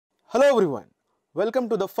Hello everyone, welcome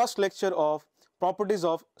to the first lecture of properties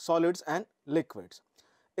of solids and liquids.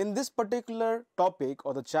 In this particular topic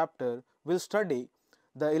or the chapter, we'll study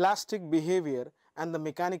the elastic behavior and the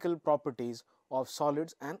mechanical properties of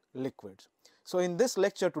solids and liquids. So in this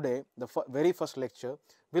lecture today, the very first lecture,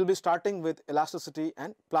 we'll be starting with elasticity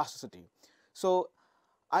and plasticity. So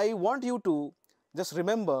I want you to just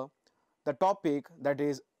remember the topic, that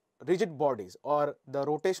is rigid bodies or the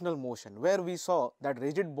rotational motion, where we saw that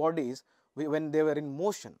rigid bodies when they were in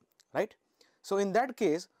motion, right? So in that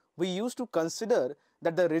case, we used to consider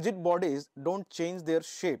that the rigid bodies don't change their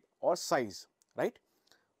shape or size, right,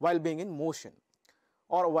 while being in motion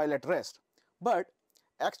or while at rest. But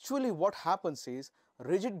actually what happens is,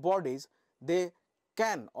 rigid bodies, they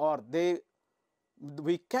can or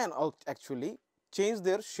we can actually change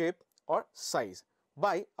their shape or size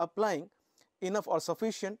by applying enough or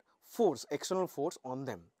sufficient force, external force on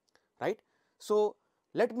them, right? So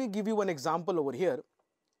let me give you one example over here.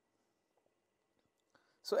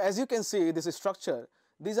 So as you can see, this structure,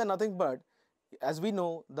 these are nothing but, as we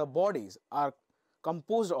know, the bodies are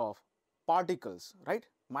composed of particles, right?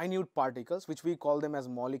 Minute particles, which we call them as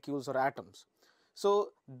molecules or atoms.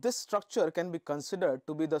 So this structure can be considered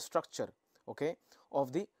to be the structure, okay,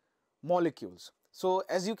 of the molecules. So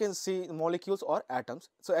as you can see, molecules or atoms,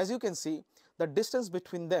 so as you can see, the distance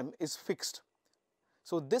between them is fixed.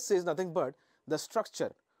 So this is nothing but the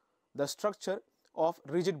structure of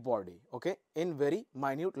rigid body, okay, in very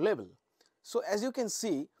minute level. So as you can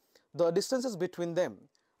see, the distances between them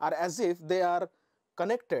are as if they are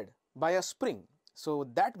connected by a spring. So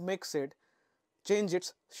that makes it change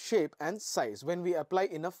its shape and size when we apply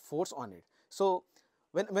enough force on it. So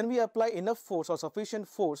when we apply enough force or sufficient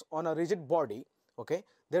force on a rigid body, okay,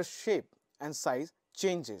 their shape and size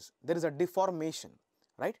changes. There is a deformation,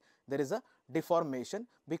 right? There is a deformation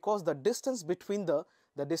because the distance between the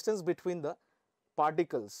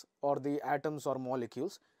particles or the atoms or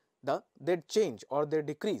molecules, they change or they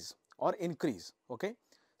decrease or increase, okay?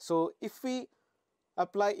 So if we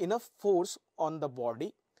apply enough force on the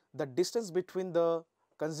body, the distance between the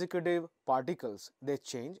consecutive particles, they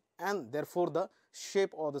change, and therefore the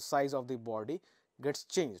shape or the size of the body gets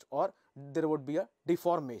changed, or there would be a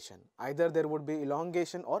deformation. Either there would be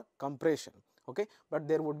elongation or compression, okay, but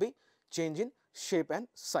there would be change in shape and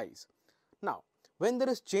size. Now when there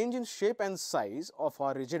is change in shape and size of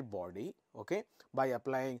our rigid body, okay, by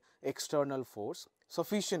applying external force,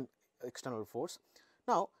 sufficient external force,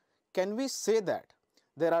 now can we say that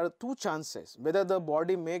there are two chances whether the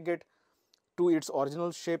body may get to its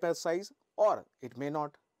original shape and size or it may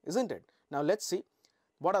not, isn't it? Now let's see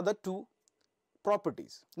what are the two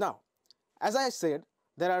properties. Now as I said,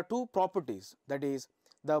 there are two properties, that is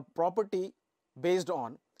the property based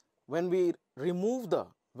on when we remove the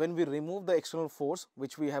external force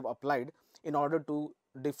which we have applied in order to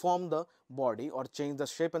deform the body or change the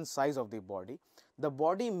shape and size of the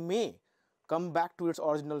body may come back to its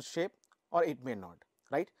original shape or it may not,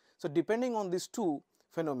 right? So depending on these two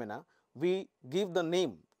phenomena, we give the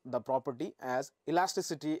name, the property, as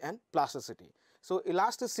elasticity and plasticity. So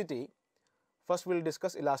elasticity, first we will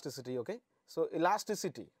discuss elasticity, okay? So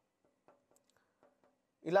elasticity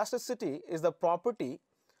is the property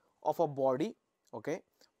of a body, okay,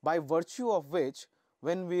 by virtue of which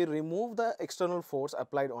when we remove the external force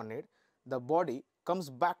applied on it, the body comes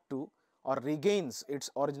back to or regains its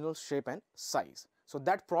original shape and size. So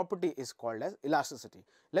that property is called as elasticity.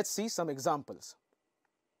 Let's see some examples.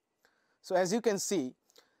 So as you can see,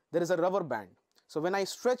 there is a rubber band. So when I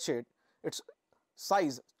stretch it, its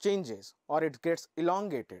size changes or it gets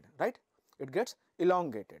elongated, right? It gets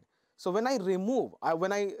elongated. So when I remove,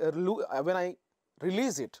 when I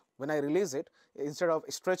release it, instead of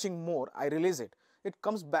stretching more, I release it, it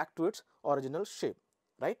comes back to its original shape,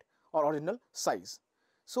 right, or original size.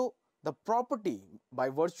 So the property by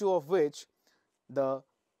virtue of which the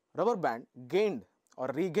rubber band gained or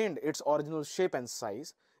regained its original shape and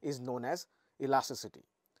size is known as elasticity.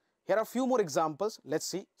 Here are a few more examples. Let's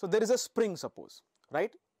see. So there is a spring, suppose,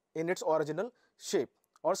 right, in its original shape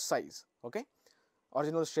or size, okay,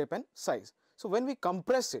 original shape and size. So when we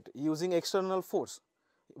compress it using external force,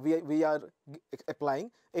 we are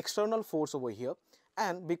applying external force over here,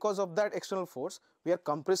 and because of that external force we are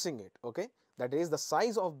compressing it, okay, that is the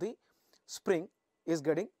size of the spring is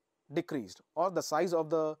getting decreased, or the size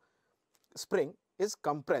of the spring is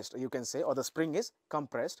compressed, you can say, or the spring is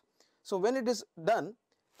compressed. So when it is done,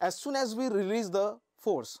 as soon as we release the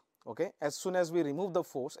force, okay, as soon as we remove the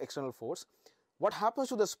force, external force, what happens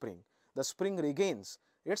to the spring? The spring regains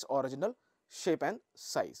its original shape and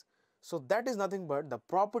size. So that is nothing but the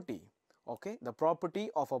property, okay, the property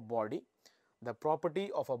of a body, the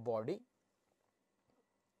property of a body,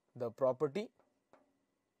 the property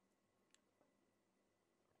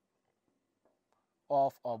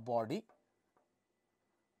of a body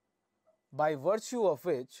by virtue of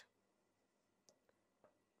which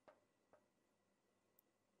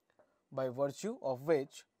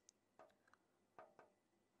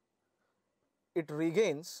it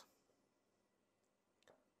regains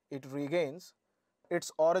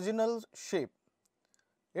its original shape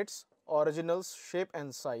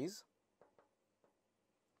and size,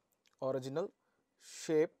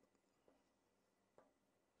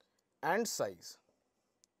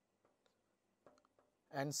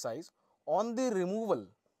 on the removal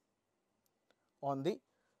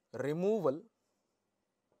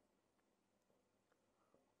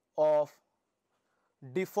of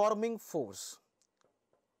deforming force.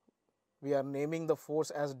 We are naming the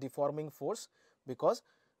force as deforming force because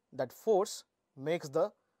that force makes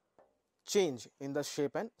the change in the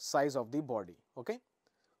shape and size of the body. Okay?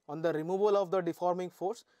 On the removal of the deforming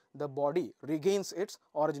force, the body regains its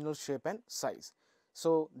original shape and size.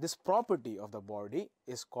 So, this property of the body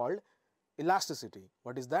is called elasticity.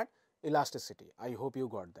 What is that? Elasticity. I hope you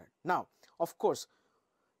got that. Now, of course,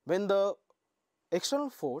 when the external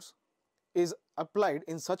force is applied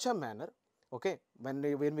in such a manner, okay, when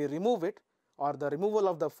we remove it, or the removal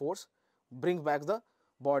of the force bring back the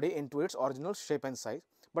body into its original shape and size.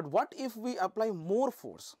 But what if we apply more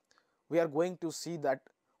force? We are going to see that,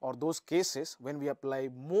 or those cases when we apply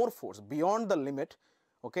more force beyond the limit,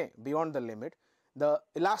 okay, beyond the limit, the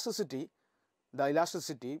elasticity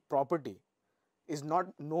property is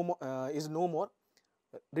no more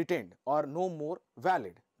retained or no more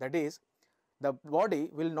valid. That is, the body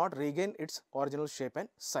will not regain its original shape and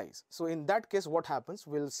size. So, in that case, what happens,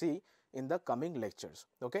 we will see in the coming lectures.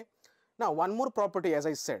 Okay. Now, one more property, as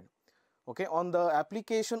I said, okay, on the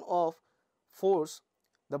application of force,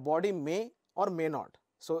 the body may or may not.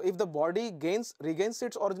 So, if the body regains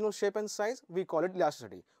its original shape and size, we call it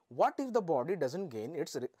elasticity. What if the body does not gain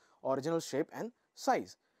its original shape and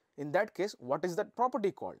size? In that case, what is that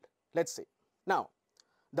property called? Let us see. Now,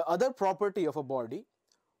 the other property of a body,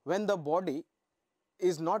 when the body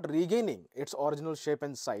is not regaining its original shape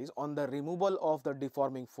and size on the removal of the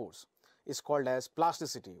deforming force, is called as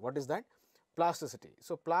plasticity. What is that? Plasticity.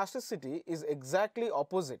 So, plasticity is exactly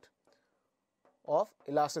opposite of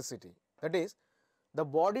elasticity. That is, the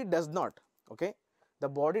body does not, okay, the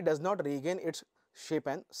body does not regain its shape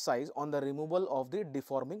and size on the removal of the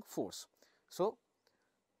deforming force. So,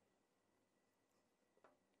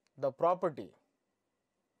 the property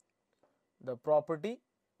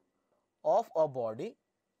of a body,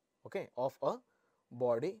 okay, of a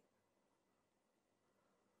body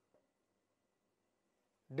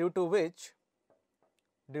due to which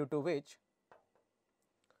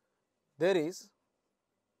there is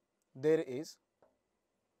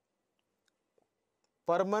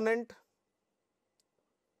permanent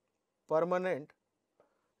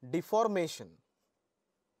deformation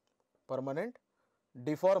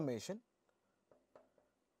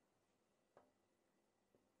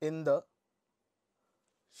in the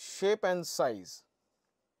shape and size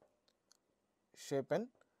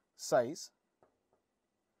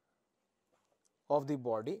of the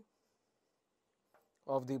body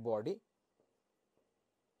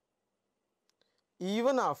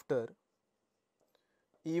even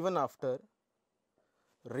after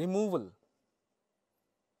removal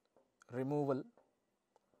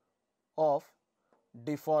of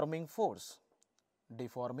deforming force.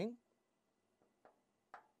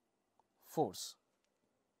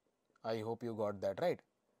 I hope you got that right.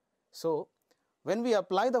 So, when we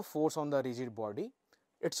apply the force on the rigid body,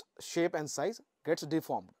 its shape and size gets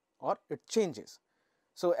deformed or it changes.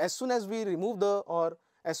 So, as soon as we remove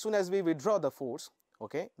as soon as we withdraw the force,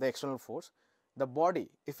 okay, the external force, the body,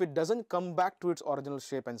 if it does not come back to its original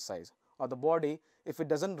shape and size, or the body, if it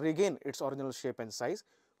does not regain its original shape and size,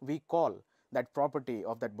 we call that property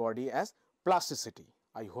of that body as plasticity.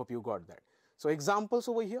 I hope you got that. So, examples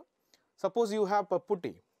over here. Suppose you have a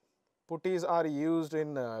putty. Putties are used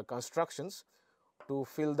in constructions to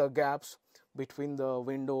fill the gaps between the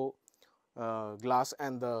window glass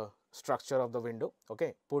and the structure of the window.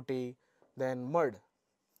 Okay, putty, then mud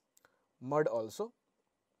also.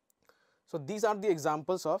 So, these are the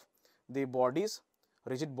examples of the bodies,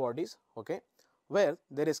 rigid bodies, okay, where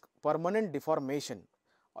there is permanent deformation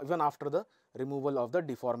even after the removal of the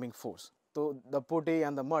deforming force. So, the putty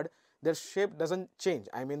and the mud, their shape does not change.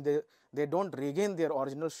 I mean, they do not regain their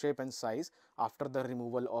original shape and size after the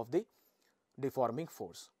removal of the deforming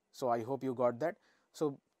force. So, I hope you got that.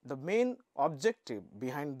 So, the main objective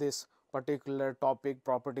behind this particular topic,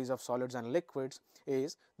 properties of solids and liquids,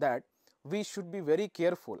 is that we should be very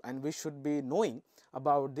careful and we should be knowing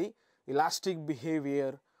about the elastic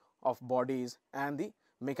behavior of bodies and the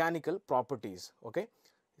mechanical properties, okay,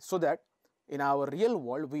 so that in our real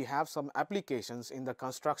world we have some applications in the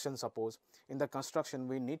construction. Suppose in the construction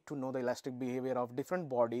we need to know the elastic behavior of different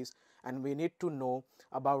bodies and we need to know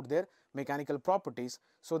about their mechanical properties,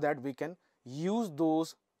 so that we can use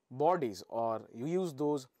those bodies or use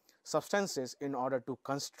those substances in order to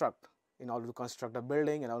construct a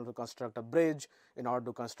building, in order to construct a bridge, in order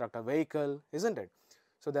to construct a vehicle, isn't it?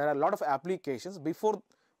 So there are a lot of applications. Before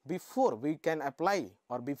we can apply,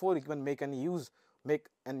 or before we can make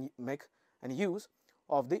use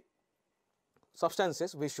of the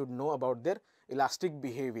substances, we should know about their elastic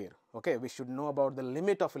behavior, okay. We should know about the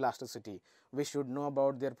limit of elasticity, we should know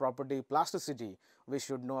about their property plasticity, we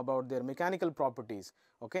should know about their mechanical properties,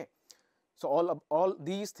 okay. So all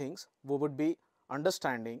these things we would be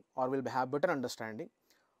understanding, or will have better understanding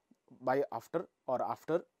by after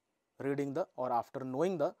reading the, or after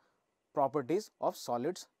knowing the properties of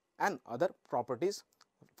solids and other properties,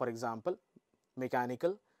 for example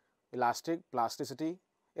mechanical, elastic, plasticity,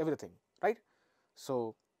 everything, right?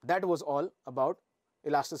 So that was all about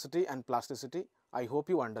elasticity and plasticity. I hope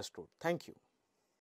you understood. Thank you.